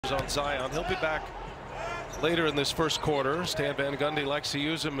pressures on Zion. He'll be back later in this first quarter. Stan Van Gundy likes to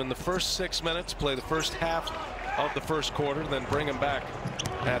use him in the first 6 minutes, play the first half of the first quarter, then bring him back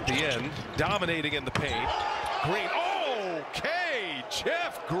at the end. Dominating in the paint. Green. Okay,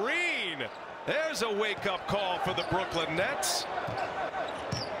 Jeff Green. There's a wake-up call for the Brooklyn Nets.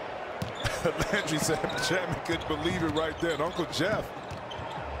 Landry said Chapman couldn't believe it right there. And Uncle Jeff,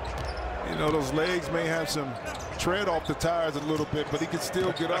 you know, those legs may have some tread off the tires a little bit, but he can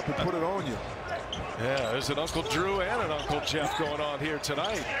still get up and put it on you. Yeah, there's an Uncle Drew and an Uncle Jeff going on here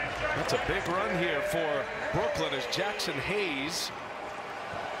tonight. That's a big run here for Brooklyn as Jaxson Hayes.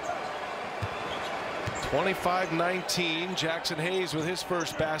 25-19. Jaxson Hayes with his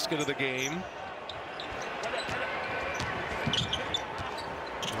first basket of the game.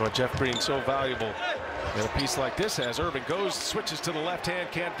 Well, Jeff Green's so valuable in a piece like this as Irving goes, switches to the left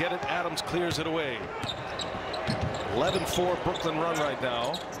hand, can't get it. Adams clears it away. 11-4 Brooklyn run right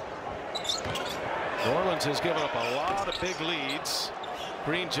now. New Orleans has given up a lot of big leads.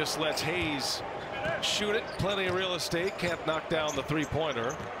 Green just lets Hayes shoot it. Plenty of real estate. Can't knock down the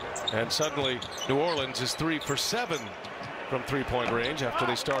three-pointer. And suddenly New Orleans is 3 for 7 from three-point range after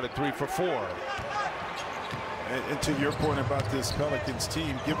they started 3 for 4. And to your point about this Pelicans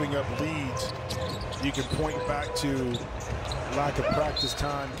team giving up leads, you can point back to lack of practice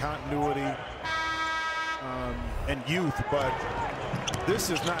time, continuity, and youth. But this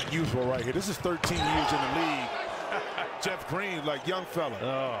is not youthful right here. This is 13 years in the league. Jeff Green, like young fella.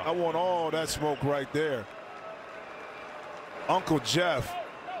 Oh. I want all that smoke right there. Uncle Jeff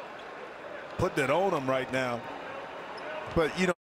put that on him right now. But, you know,